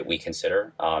that we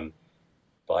consider.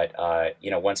 But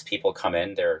once people come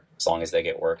in, as long as they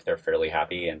get work, they're fairly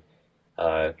happy and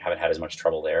haven't had as much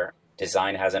trouble there.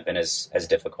 Design hasn't been as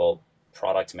difficult.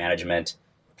 Product management's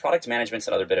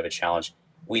another bit of a challenge.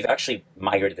 We've actually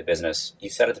migrated the business.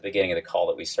 You said at the beginning of the call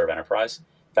that we serve enterprise.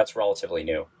 That's relatively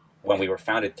new. When we were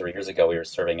founded 3 years ago, we were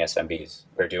serving SMBs.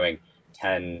 We were doing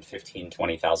 $10,000, $15,000,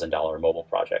 $20,000 mobile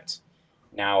projects.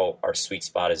 Now our sweet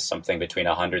spot is something between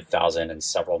 $100,000 and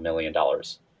several $1 million.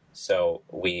 So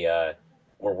we're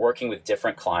working with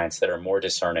different clients that are more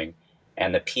discerning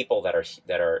and the people that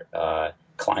are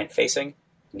client facing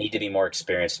need to be more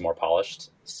experienced and more polished.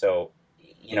 So,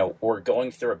 we're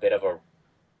going through a bit of a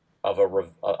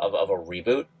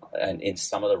reboot, and in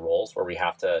some of the roles where we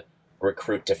have to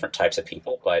recruit different types of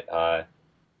people. But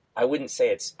I wouldn't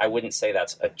say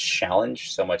that's a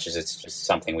challenge so much as it's just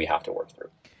something we have to work through.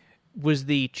 Was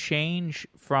the change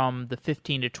from the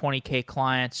 15 to 20K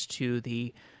clients to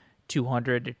the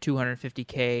 200 to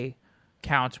 250K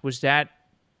counts, was that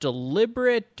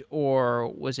deliberate, or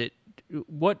was it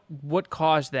what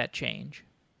caused that change?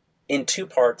 In two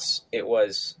parts, it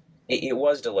was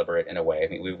deliberate in a way. I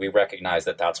mean, we recognized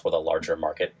that that's where the larger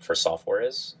market for software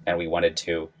is, and we wanted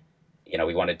to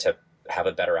have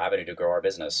a better avenue to grow our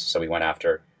business. So we went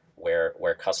after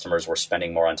where customers were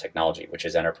spending more on technology, which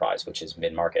is enterprise, which is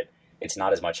mid-market. It's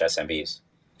not as much SMBs.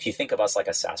 If you think of us like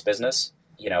a SaaS business,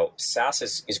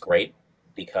 SaaS is great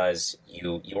because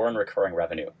you earn recurring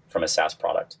revenue from a SaaS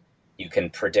product. You can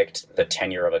predict the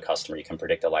tenure of a customer. You can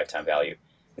predict the lifetime value.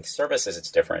 With services,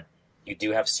 it's different. You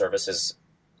do have services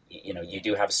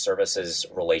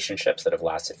relationships that have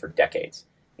lasted for decades.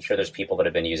 I'm sure there's people that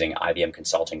have been using IBM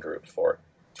Consulting Group for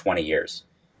 20 years,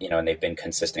 and they've been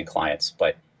consistent clients,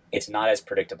 but it's not as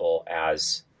predictable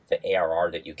as the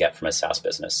ARR that you get from a SaaS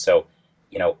business. So,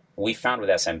 we found with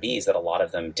SMBs that a lot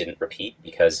of them didn't repeat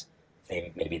because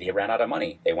maybe they ran out of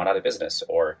money, they went out of business,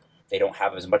 or they don't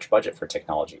have as much budget for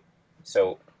technology.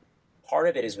 So part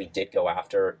of it is we did go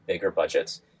after bigger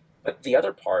budgets, but the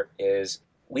other part is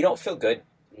we don't feel good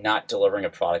not delivering a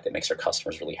product that makes our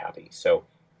customers really happy. So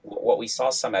what we saw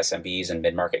some SMBs and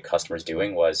mid-market customers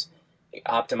doing was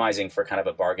optimizing for kind of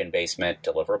a bargain basement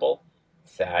deliverable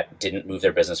that didn't move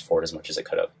their business forward as much as it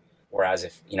could have. Whereas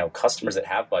if, customers that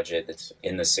have budget that's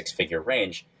in the six-figure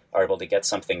range are able to get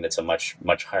something that's a much,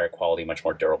 much higher quality, much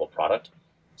more durable product.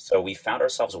 So we found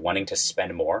ourselves wanting to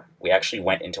spend more. We actually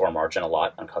went into our margin a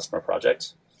lot on customer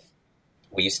projects.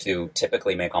 We used to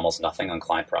typically make almost nothing on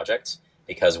client projects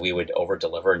because we would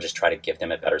over-deliver and just try to give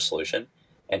them a better solution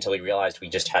until we realized we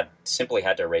just simply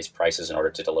had to raise prices in order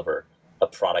to deliver a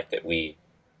product that we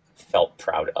felt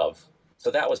proud of.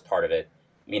 So that was part of it.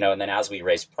 And then as we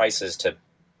raised prices to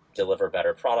deliver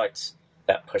better products,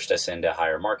 that pushed us into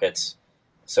higher markets.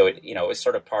 So it was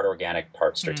sort of part organic,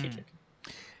 part strategic.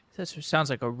 That sounds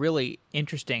like a really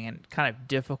interesting and kind of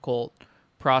difficult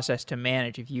process to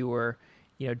manage. If you were,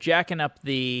 jacking up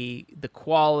the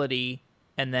quality,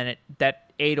 and then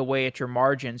that ate away at your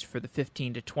margins for the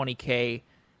 15 to 20K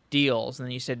deals, and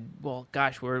then you said, "Well,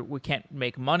 gosh, we can't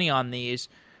make money on these.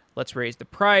 Let's raise the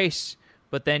price."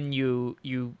 But then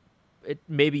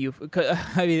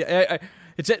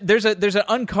there's an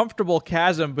uncomfortable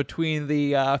chasm between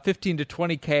the 15 to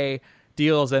 20K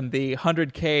deals and the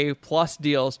 100K plus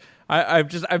deals.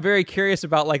 I'm very curious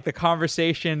about like the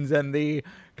conversations and the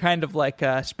kind of like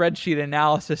spreadsheet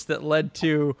analysis that led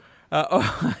to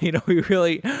we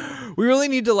really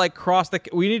need to like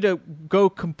we need to go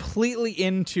completely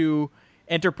into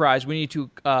enterprise. We need to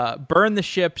burn the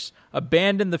ships,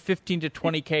 abandon the 15 to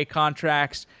 20K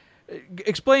contracts.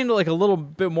 Explain like a little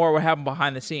bit more what happened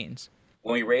behind the scenes.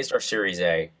 When we raised our Series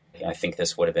A, I think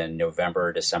this would have been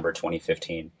November, December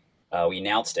 2015, we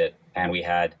announced it, and we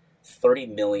had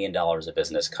 $30 million of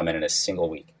business come in a single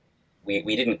week.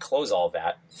 We didn't close all of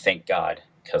that, thank God,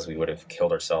 because we would have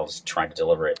killed ourselves trying to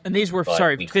deliver it. And these were,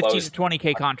 15 to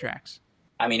 20K contracts.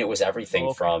 I mean, it was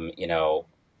everything from,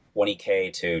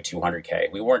 20K to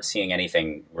 200K. We weren't seeing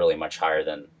anything really much higher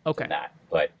than that,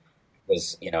 but it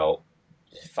was,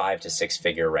 5 to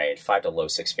low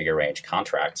six figure range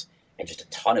contracts, and just a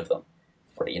ton of them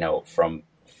for,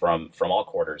 from all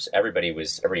quarters. Everybody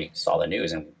saw the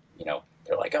news, and,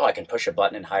 they're like, "Oh, I can push a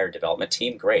button and hire a development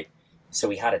team. Great." So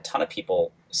we had a ton of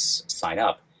people sign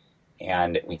up,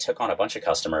 and we took on a bunch of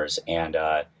customers, and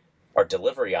our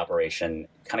delivery operation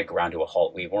kind of ground to a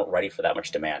halt. We weren't ready for that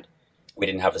much demand. We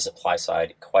didn't have the supply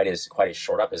side quite as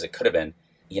short up as it could have been,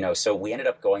 so we ended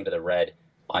up going to the red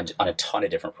on a ton of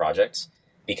different projects,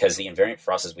 because the invariant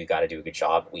for us is we've got to do a good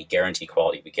job. We guarantee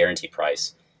quality, we guarantee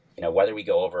price. Whether we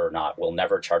go over or not, we'll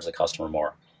never charge the customer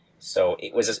more. So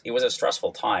it was a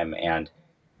stressful time, and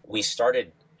we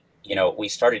started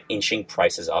inching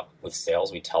prices up with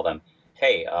sales. We tell them,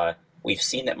 "Hey, we've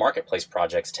seen that marketplace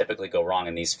projects typically go wrong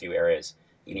in these few areas.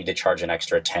 You need to charge an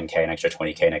extra 10K, an extra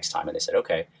 20K next time." And they said,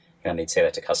 "Okay." And they'd say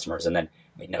that to customers, and then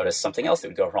we'd notice something else that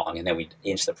would go wrong, and then we'd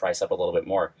inch the price up a little bit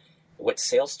more. What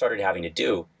sales started having to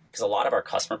do, because a lot of our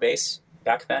customer base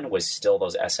back then was still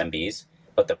those SMBs,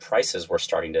 but the prices were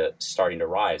starting to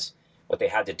rise. What they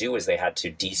had to do is they had to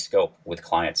de-scope with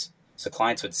clients. So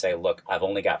clients would say, "Look, I've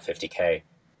only got 50K,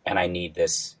 and I need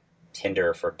this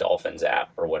Tinder for Dolphins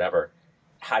app or whatever."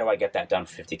 how do I get that done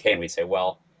for 50K? And we'd say,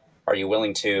 well, are you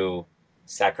willing to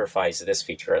sacrifice this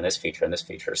feature and this feature and this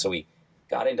feature? So we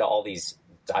got into all these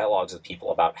dialogues with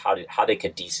people about how they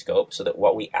could de-scope so that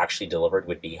what we actually delivered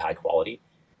would be high quality.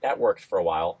 That worked for a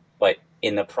while, but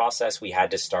in the process, we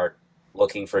had to start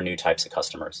looking for new types of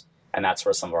customers. And that's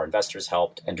where some of our investors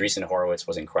helped. Andreessen Horowitz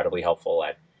was incredibly helpful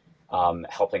at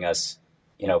helping us,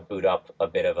 boot up a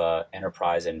bit of a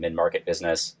enterprise and mid-market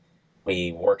business.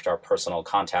 We worked our personal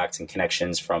contacts and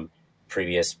connections from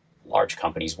previous large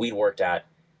companies we'd worked at.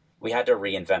 We had to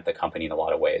reinvent the company in a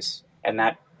lot of ways. And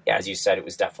that, as you said, it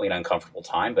was definitely an uncomfortable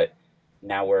time, but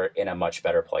now we're in a much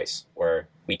better place where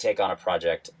we take on a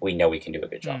project, we know we can do a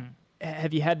good job.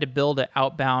 Have you had to build an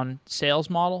outbound sales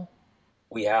model?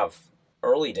 We have.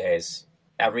 Early days,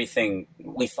 everything,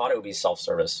 we thought it would be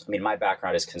self-service. I mean, my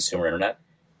background is consumer internet.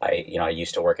 I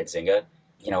used to work at Zynga.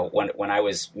 When I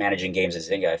was managing games at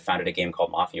Zynga, I founded a game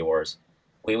called Mafia Wars.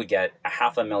 We would get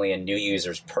 500,000 new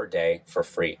users per day for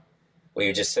free. We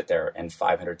would just sit there and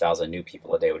 500,000 new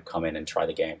people a day would come in and try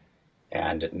the game.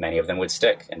 And many of them would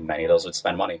stick and many of those would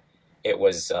spend money. It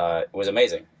was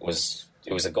amazing. It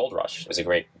was a gold rush. It was a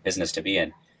great business to be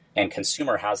in. And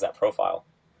consumer has that profile.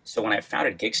 So when I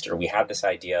founded Gigster, we had this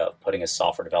idea of putting a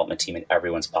software development team in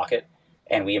everyone's pocket.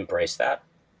 And we embraced that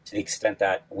to the extent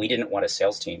that we didn't want a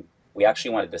sales team. We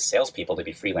actually wanted the salespeople to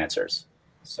be freelancers.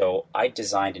 So I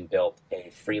designed and built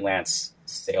a freelance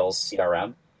sales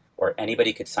CRM where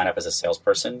anybody could sign up as a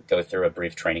salesperson, go through a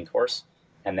brief training course,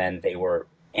 and then they were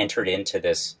entered into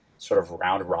this sort of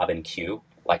round robin queue,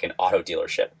 like an auto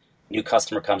dealership. New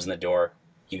customer comes in the door,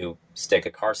 you stick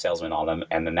a car salesman on them,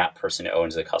 and then that person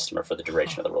owns the customer for the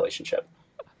duration of the relationship.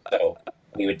 So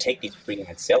we would take these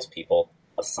freelance salespeople,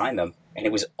 assign them, and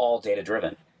it was all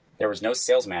data-driven. There was no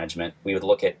sales management. We would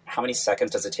look at how many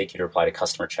seconds does it take you to reply to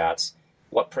customer chats,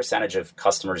 what percentage of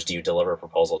customers do you deliver a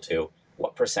proposal to,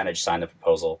 what percentage sign the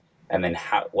proposal, and then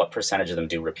what percentage of them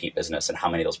do repeat business, and how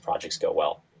many of those projects go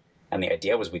well. And the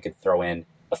idea was we could throw in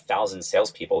 1,000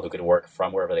 salespeople who could work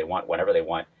from wherever they want, whenever they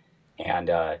want,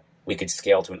 and we could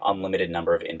scale to an unlimited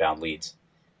number of inbound leads.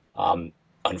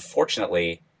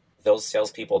 Unfortunately, those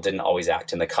salespeople didn't always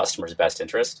act in the customer's best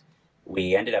interest.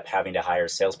 We ended up having to hire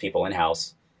salespeople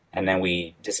in-house, and then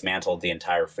we dismantled the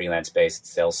entire freelance-based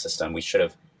sales system. We should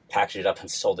have packaged it up and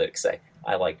sold it because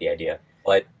I like the idea.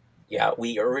 But yeah,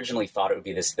 we originally thought it would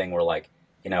be this thing where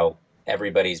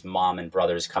everybody's mom and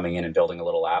brothers coming in and building a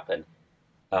little app, and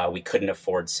we couldn't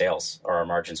afford sales or our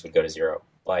margins would go to zero.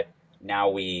 But now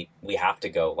we have to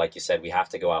go, like you said, we have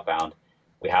to go outbound.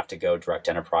 We have to go direct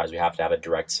enterprise. We have to have a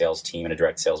direct sales team and a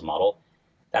direct sales model.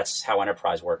 That's how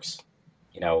enterprise works.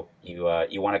 You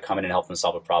want to come in and help them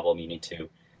solve a problem. You need to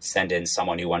send in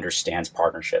someone who understands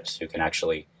partnerships, who can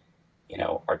actually,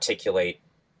 articulate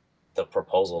the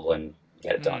proposal and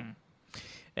get it done.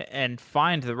 And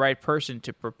find the right person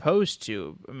to propose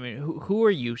to. I mean, who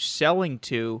are you selling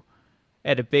to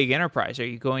at a big enterprise? Are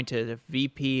you going to the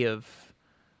VP or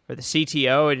the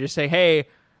CTO and just say, hey,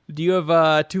 do you have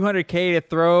 $200K to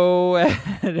throw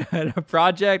at a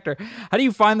project? Or how do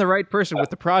you find the right person with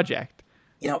the project?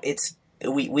 It's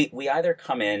we either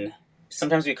come in,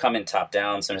 sometimes we come in top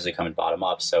down, sometimes we come in bottom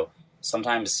up. So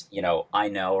sometimes, I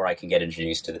know, or I can get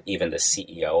introduced to even the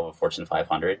CEO of a Fortune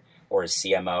 500 or a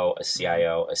CMO, a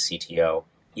CIO, a CTO.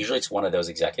 Usually it's one of those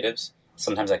executives.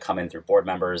 Sometimes I come in through board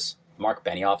members. Mark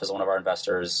Benioff is one of our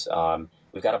investors.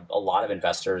 We've got a lot of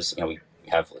investors. We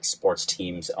have sports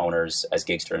teams, owners as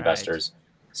Gigster investors.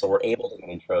 So we're able to get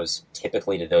intros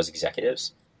typically to those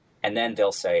executives. And then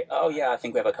they'll say, oh yeah, I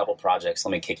think we have a couple projects.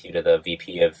 Let me kick you to the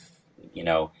VP of,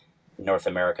 North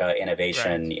America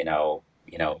Innovation,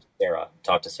 right. Sarah,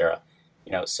 talk to Sarah.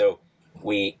 So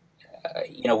we,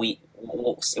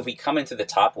 if we come into the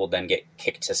top, we'll then get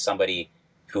kicked to somebody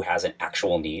who has an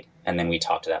actual need. And then we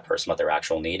talk to that person about their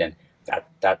actual need. And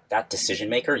that decision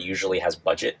maker usually has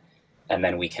budget, and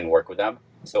then we can work with them.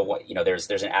 So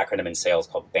there's an acronym in sales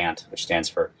called BANT, which stands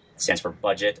for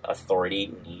budget,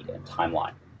 authority, need, and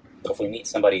timeline. So if we meet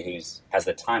somebody who has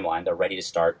the timeline, they're ready to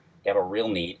start, they have a real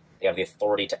need, they have the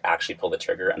authority to actually pull the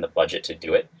trigger and the budget to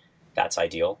do it, that's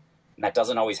ideal. And that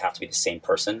doesn't always have to be the same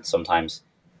person. Sometimes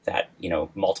that,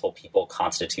 multiple people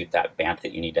constitute that BANT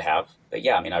that you need to have. But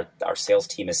yeah, our sales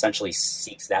team essentially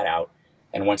seeks that out.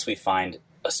 And once we find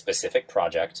a specific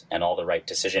project and all the right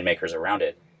decision makers around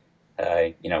it,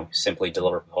 simply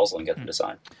deliver a proposal and get them to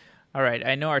sign. All right.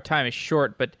 I know our time is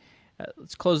short, but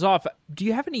let's close off. Do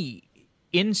you have any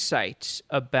insights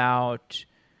about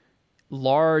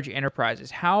large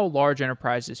enterprises, how large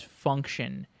enterprises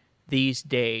function these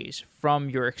days from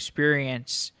your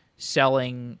experience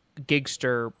selling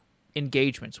Gigster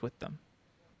engagements with them?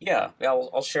 Yeah,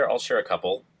 I'll share a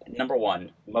couple. Number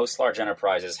one, most large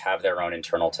enterprises have their own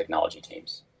internal technology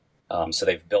teams. So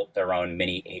they've built their own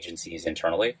mini agencies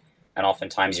internally, and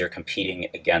oftentimes you're competing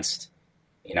against,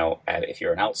 if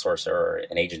you're an outsourcer or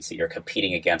an agency, you're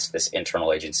competing against this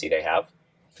internal agency they have.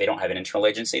 If they don't have an internal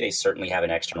agency, they certainly have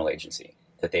an external agency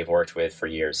that they've worked with for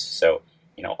years. So,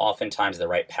 oftentimes the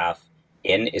right path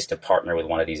in is to partner with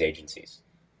one of these agencies,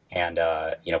 and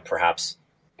perhaps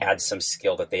add some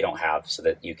skill that they don't have, so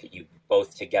that you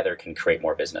both together can create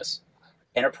more business.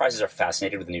 Enterprises are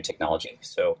fascinated with new technology,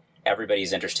 so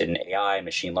everybody's interested in AI and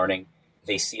machine learning.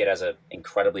 They see it as an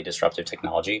incredibly disruptive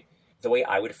technology. The way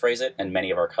I would phrase it, and many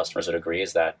of our customers would agree,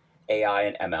 is that AI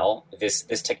and ML,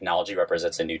 this technology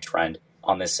represents a new trend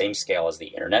on the same scale as the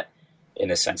internet, in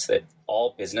the sense that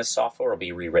all business software will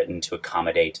be rewritten to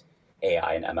accommodate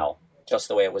AI and ML, just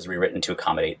the way it was rewritten to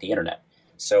accommodate the internet.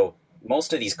 So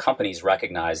most of these companies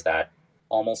recognize that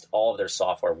almost all of their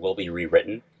software will be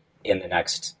rewritten in the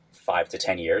next 5 to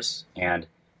 10 years, and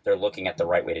they're looking at the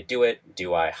right way to do it.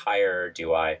 Do I hire?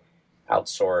 Do I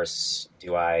outsource?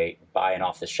 Do I buy an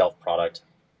off-the-shelf product?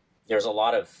 I'd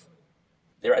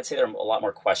say there are a lot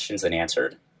more questions than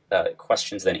answers.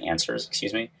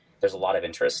 Excuse me. There's a lot of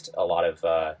interest, a lot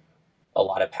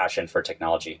of passion for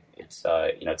technology. It's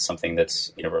it's something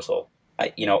that's universal.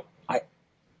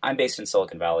 I'm based in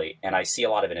Silicon Valley, and I see a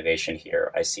lot of innovation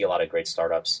here. I see a lot of great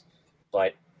startups,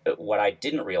 but what I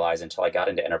didn't realize until I got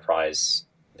into the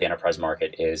enterprise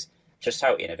market, is just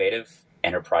how innovative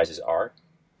enterprises are.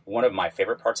 One of my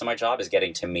favorite parts of my job is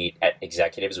getting to meet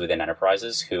executives within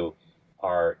enterprises who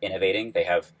are innovating. They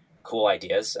have cool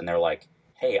ideas, and they're like,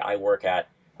 hey, I work at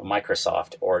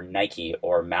Microsoft or Nike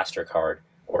or MasterCard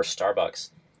or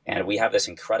Starbucks, and we have this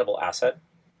incredible asset,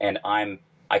 and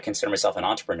I consider myself an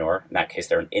entrepreneur. In that case,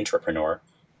 they're an intrapreneur,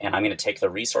 and I'm going to take the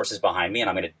resources behind me, and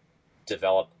I'm going to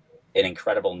develop an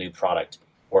incredible new product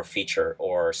or feature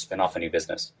or spin off a new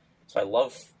business. So I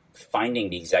love finding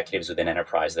the executives within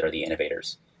enterprise that are the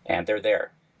innovators, and they're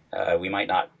there. We might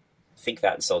not think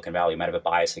that in Silicon Valley. We might have a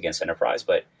bias against enterprise,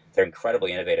 but they're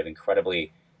incredibly innovative,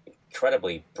 incredibly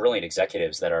brilliant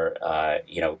executives that are,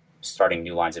 starting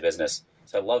new lines of business.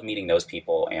 So I love meeting those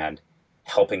people and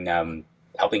helping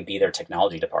be their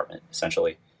technology department,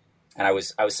 essentially. And I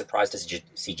was surprised to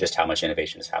see just how much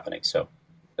innovation is happening. So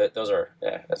those are,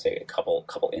 let's say, a couple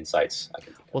insights I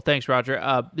can think of. Well, thanks, Roger.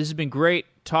 This has been great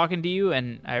talking to you,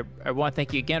 and I want to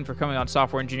thank you again for coming on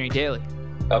Software Engineering Daily.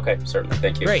 Okay, certainly.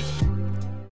 Thank you. Great.